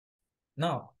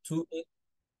Now, to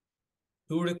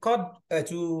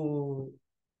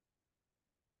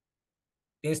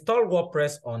install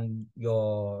WordPress on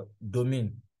your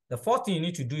domain, the first thing you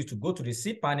need to do is to go to the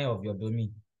cPanel of your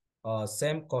domain.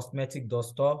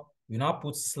 Samecosmetic.store. You now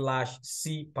put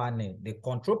 /cPanel. The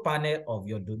control panel of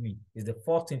your domain is the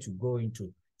first thing to go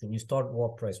into to install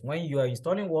WordPress. When you are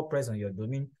installing WordPress on your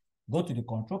domain, go to the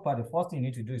control panel. The first thing you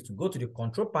need to do is to go to the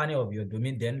control panel of your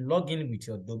domain, then log in with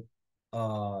your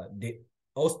the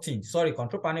hosting. Sorry,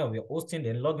 control panel of your hosting,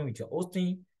 then log in with your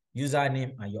hosting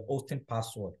username and your hosting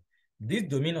password. This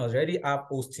domain already have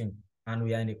hosting, and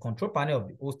we are in the control panel of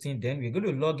the hosting. Then we're going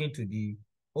to log into the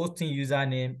hosting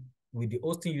username with the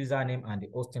hosting username and the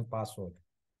hosting password.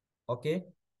 Okay,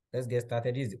 let's get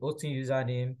started. This is the hosting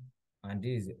username and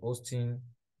this is the hosting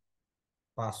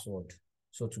password.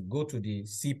 So to go to the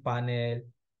cPanel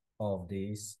of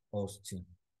this hosting.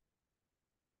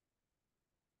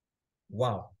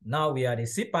 Wow, now we are the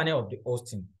cPanel of the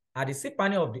hosting. At the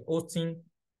cPanel of the hosting,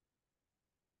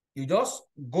 you just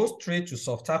go straight to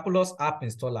Softaculous App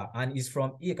Installer, and it's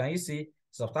from here. Can you see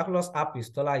Softaculous App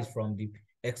Installer is from the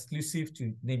exclusive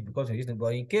to name because you're using it.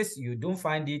 But in case you don't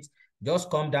find it, just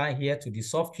come down here to the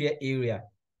software area.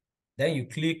 Then you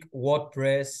click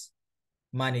WordPress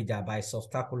Manager by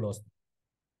Softaculous.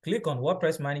 Click on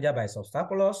WordPress Manager by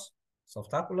Softaculous.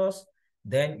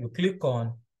 Then you click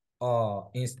on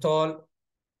install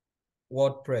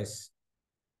WordPress.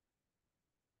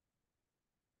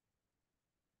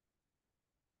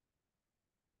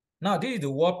 Now, this is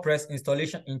the WordPress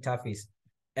installation interface.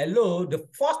 Hello, the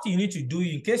first thing you need to do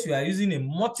in case you are using a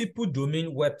multiple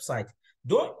domain website,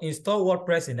 don't install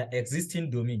WordPress in the existing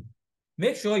domain.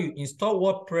 Make sure you install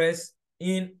WordPress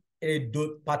in a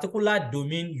particular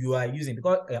domain you are using,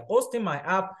 because hosting might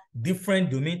have different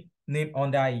domain name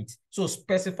under it. So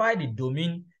specify the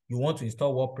domain you want to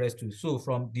install WordPress to. So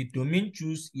from the domain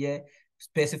choose here,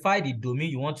 specify the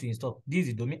domain you want to install. This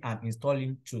is the domain I'm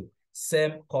installing to,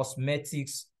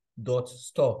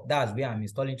 samecosmetics.store. That's where I'm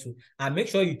installing to. And make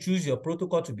sure you choose your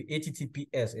protocol to be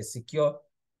HTTPS, a secure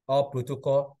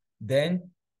protocol.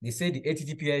 Then they say the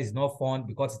HTTPS is not found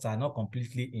because it's not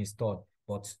completely installed,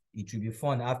 but it will be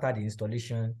found after the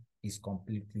installation is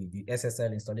completely, the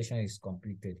SSL installation is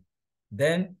completed.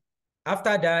 Then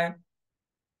after that,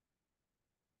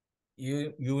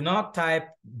 you now type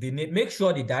the name. Make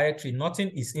sure the directory, nothing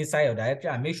is inside your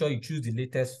directory, and make sure you choose the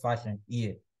latest version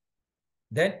here.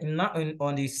 Then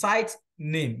on the site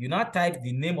name, you now type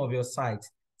the name of your site,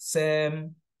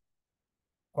 samecosmetics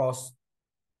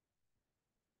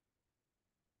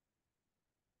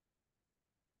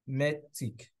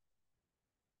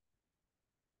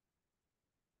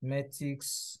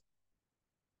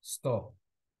store.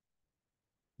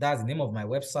 That's the name of my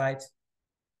website.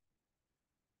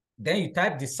 Then you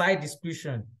type the site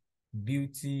description,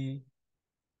 beauty.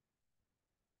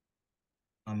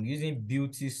 I'm using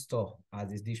beauty store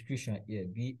as the description here,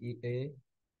 BEA,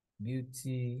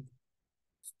 beauty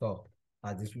store.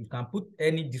 As this, you can put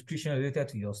any description related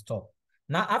to your store.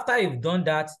 Now, after you've done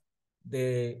that,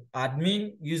 the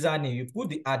admin username, you put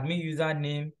the admin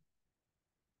username.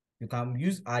 You can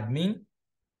use admin.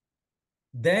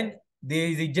 Then there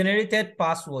is a generated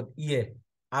password here.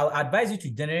 I'll advise you to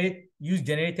use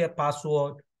generated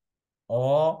password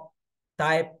or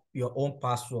type your own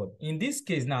password. In this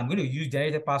case, now I'm going to use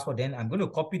generated password. Then I'm going to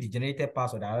copy the generated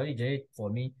password I already generated for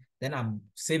me. Then I'm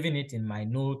saving it in my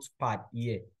notepad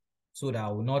here so that I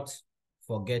will not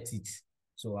forget it.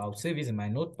 So I'll save it in my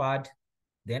notepad.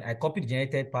 Then I copy the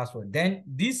generated password. Then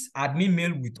this admin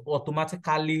mail will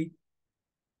automatically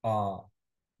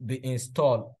be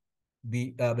installed,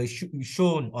 be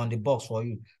shown on the box for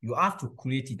you. You have to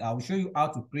create it. I will show you how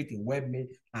to create a webmail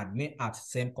admin at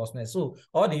samecosmetics. So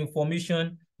all the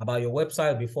information about your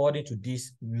website will be forwarded to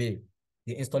this mail.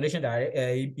 The installation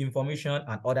information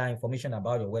and other information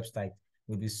about your website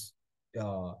will be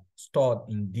stored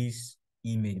in this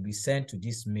email, be sent to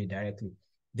this mail directly.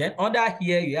 Then under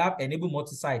here, you have enable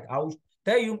multi-site. I will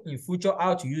tell you in future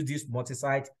how to use these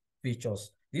multi-site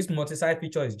features. This multi-site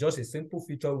feature is just a simple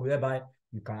feature whereby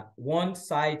you can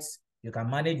you can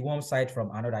manage one site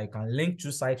from another. You can link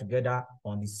two sites together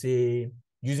on the same,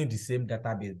 using the same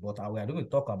database. But we are going to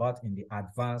talk about in the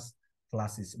advanced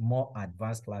classes, more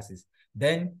advanced classes.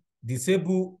 Then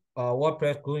disable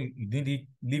WordPress code, you didn't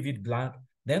leave it blank.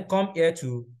 Then come here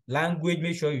to language,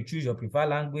 make sure you choose your preferred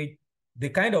language. The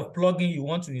kind of plugin you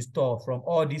want to install from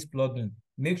all these plugins,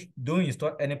 don't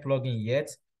install any plugin yet.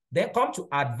 Then come to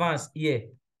advanced here.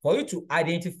 For you to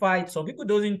identify, some people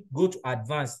don't go to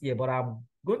advanced here, but I'm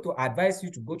going to advise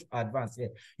you to go to advanced here.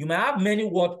 You might have many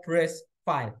WordPress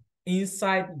files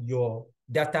inside your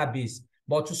database.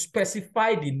 But to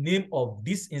specify the name of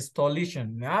this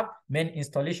installation, you have many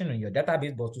installations in your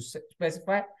database, but to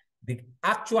specify the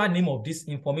actual name of this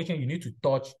information, you need to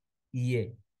touch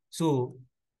here. So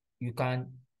you can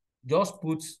just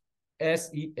put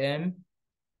SEM24,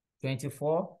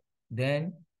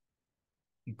 then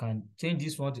you can change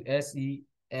this one to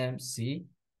SEMC.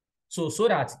 So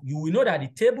that you will know that the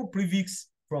table prefix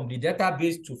from the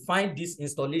database to find this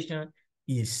installation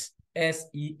is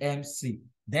SEMC.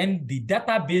 Then the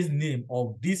database name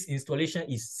of this installation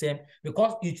is SEM,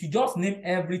 because if you just name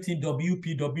everything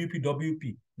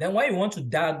WP. Then when you want to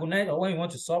diagonalize or when you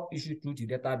want to solve issue through the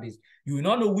database, you will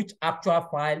not know which actual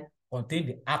file contain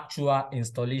the actual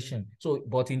installation. So,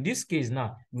 but in this case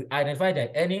now, we identify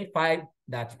that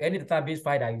any database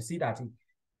file that you see that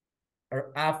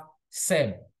have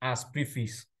SEM as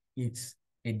prefix, it's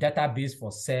a database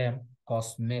for SEM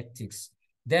cosmetics.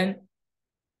 Then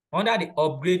under the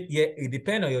upgrade here, it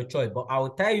depends on your choice, but I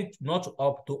will tell you not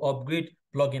to upgrade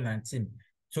plugin and theme.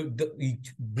 So it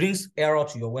brings error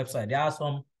to your website. There are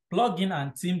some plugin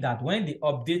and theme that when they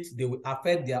update, their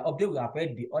update will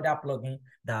affect the other plugin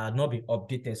that are not been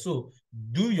updated. So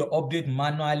do your update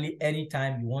manually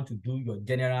anytime you want to do your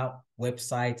general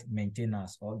website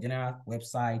maintenance or general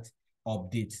website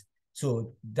update.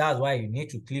 So that's why you need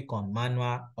to click on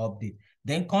manual update.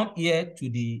 Then come here to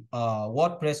the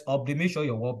WordPress update. Make sure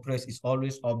your WordPress is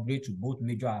always updated to both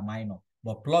major and minor.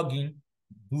 But plugin,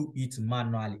 do it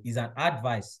manually. It's an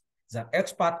advice. It's an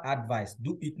expert advice.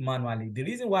 Do it manually. The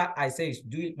reason why I say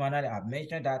do it manually, I've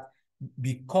mentioned that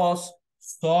because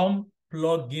some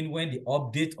plugin, when they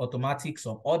update automatic,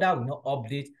 some other will not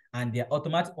update, and their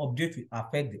automatic update will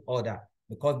affect the other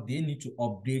because they need to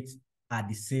update at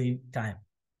the same time.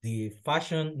 The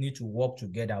fashion need to work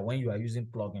together when you are using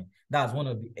plugin. That's one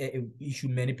of the issue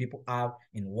many people have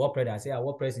in WordPress. I say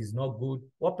WordPress is not good.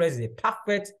 WordPress is a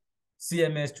perfect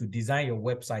CMS to design your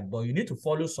website, but you need to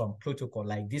follow some protocol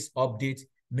like this update.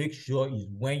 Make sure is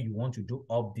when you want to do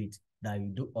update that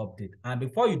you do update. And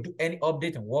before you do any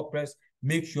update in WordPress,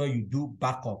 make sure you do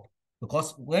backup,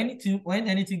 because when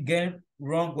anything gets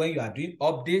wrong when you are doing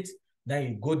updates, then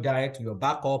you go direct to your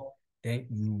backup, then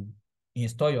you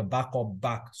install your backup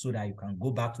back so that you can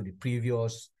go back to the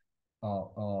previous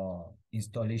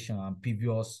installation and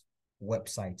previous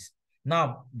websites.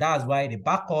 Now, that's why the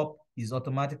backup is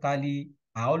automatically,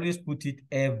 I always put it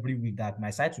every week that my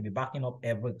site will be backing up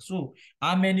every week. So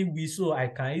how many weeks? So I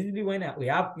can easily, when we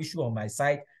have issue on my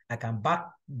site, I can back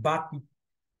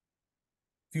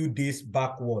few days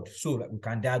backward so that we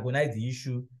can diagonalize the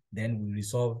issue, then we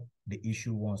resolve the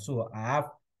issue once. So I have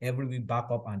every week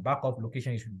backup, and backup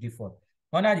location is default.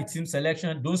 Under the team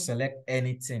selection, don't select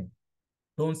anything.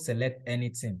 Don't select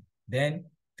anything. Then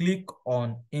click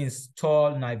on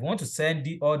install. Now, if you want to send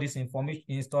all this information,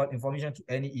 install information to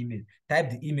any email, type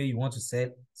the email you want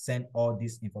to send all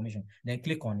this information. Then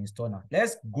click on install now.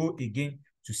 Let's go again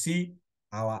to see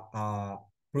our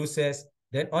process.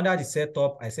 Then under the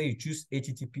setup, I say you choose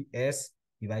HTTPS.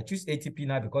 If I choose HTTP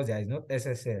now, because there is no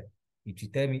SSL, it will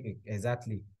tell me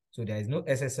exactly. So there is no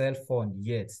SSL font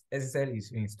yet. SSL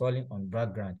is installing on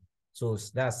background. So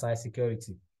that's site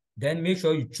security. Then make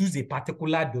sure you choose a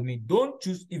particular domain. Don't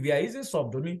choose, if you are using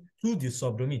subdomain, choose the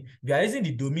subdomain. If you are using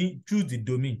the domain, choose the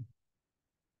domain.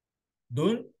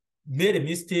 Don't make a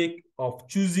mistake of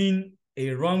choosing a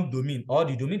wrong domain or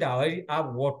the domain that already have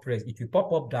WordPress. It will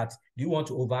pop up that you want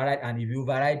to override, and if you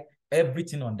override,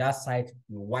 everything on that site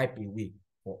will wipe away.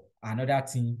 For another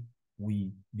thing,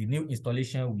 the new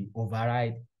installation will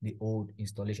override the old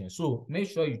installation. So make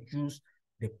sure you choose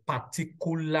the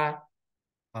particular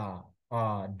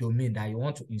domain that you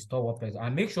want to install WordPress,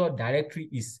 and make sure directory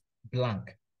is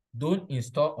blank. Don't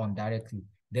install on directory.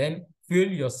 Then fill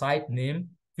your site name,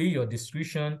 fill your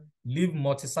description, leave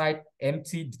multi-site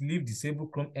empty, leave disable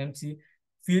Chrome empty,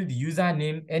 fill the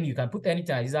username, and you can put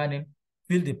anything as username,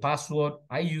 fill the password.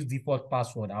 I use default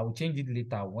password. I will change it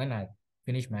later when I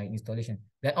finish my installation.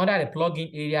 Then under the plugin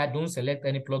area, don't select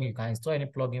any plugin. You can install any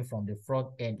plugin from the front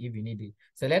end if you need it.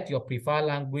 Select your preferred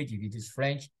language. If it is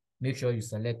French, make sure you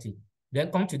select it. Then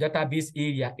come to database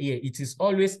area here. It is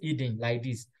always hidden like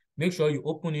this. Make sure you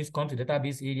open it, come to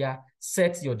database area,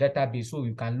 set your database so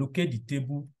you can locate the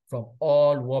table from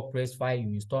all WordPress files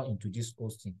you install into this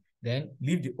hosting. Then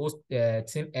leave the host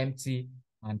theme empty,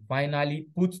 and finally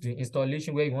put the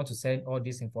installation where you want to send all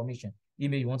this information.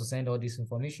 Email you want to send all this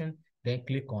information, then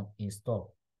click on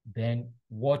install. Then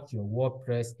watch your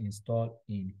WordPress install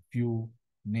in few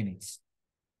minutes,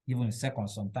 even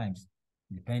seconds sometimes,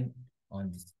 depend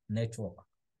on the network.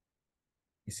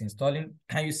 It's installing.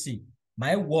 Can you see?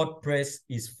 my WordPress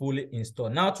is fully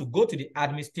installed. Now to go to the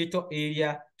administrator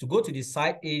area, to go to the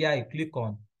site area, you click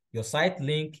on your site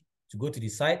link. To go to the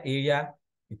site area,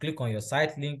 you click on your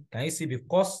site link. Can you see,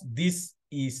 because this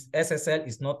is SSL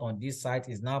is not on this site,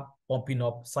 is now pumping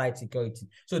up site security.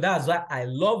 So that's why I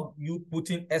love you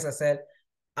putting SSL,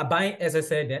 buying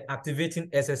SSL, then activating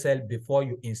SSL before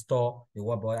you install the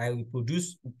WordPress. I will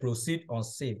proceed on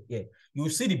save. Yeah, you will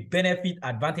see the benefit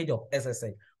advantage of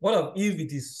SSL. What if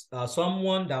it is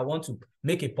someone that wants to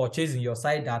make a purchase in your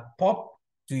site that pop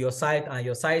to your site and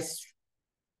your site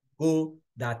go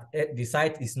that the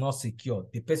site is not secure,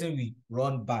 the person will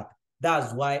run back.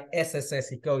 That's why SSL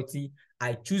security,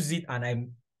 I choose it and I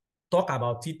talk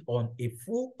about it on a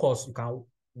full course. You can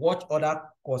watch other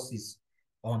courses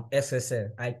on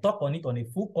SSL. I talk on it on a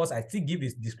full course. I still give a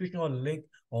description link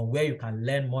on where you can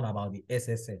learn more about the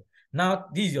SSL. Now,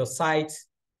 this is your site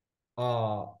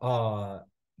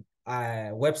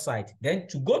website. Then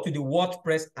to go to the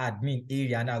WordPress admin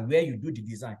area now, where you do the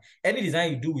design. Any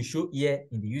design you do will show here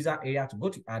in the user area. To go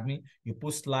to admin, you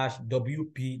put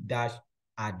 /wp-admin.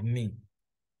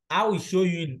 I will show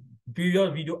you in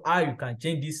previous video how you can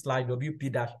change this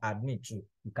 /wp-admin too.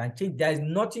 You can change. There is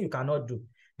nothing you cannot do.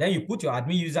 Then you put your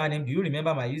admin username. Do you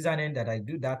remember my username that I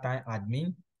do that time?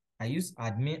 Admin. I use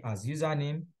admin as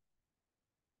username.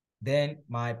 Then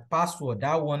my password,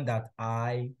 that one that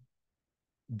I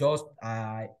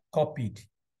copied.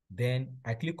 Then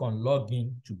I click on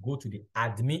login to go to the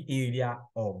admin area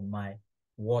of my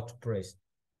WordPress.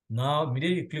 Now,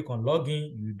 immediately you click on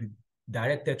login, you will be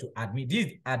directed to admin. This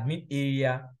is admin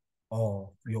area of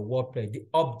your WordPress. The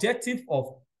objective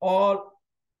of all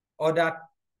other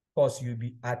courses you'll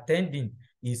be attending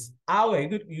is how are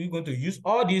you going to use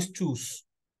all these tools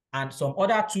and some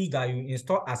other tools that you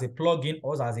install as a plugin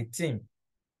or as a theme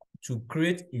to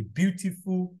create a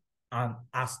beautiful and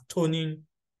stunning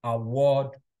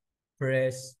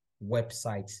WordPress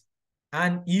website.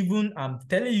 And even I'm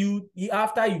telling you,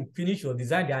 after you finish your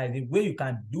design, there is a way you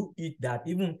can do it that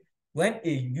even when a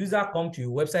user comes to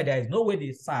your website, there is no way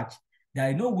they search. There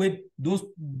is no way those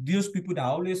people that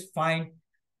always find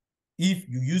if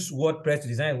you use WordPress to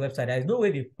design a website, there is no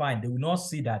way they find. They will not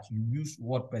see that you use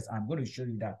WordPress. I'm going to show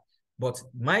you that. But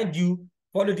mind you,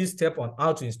 follow this step on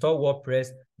how to install WordPress.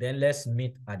 Then let's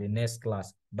meet at the next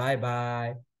class.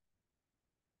 Bye-bye.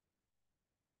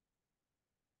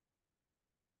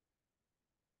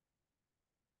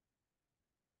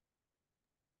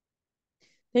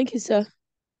 Thank you, sir.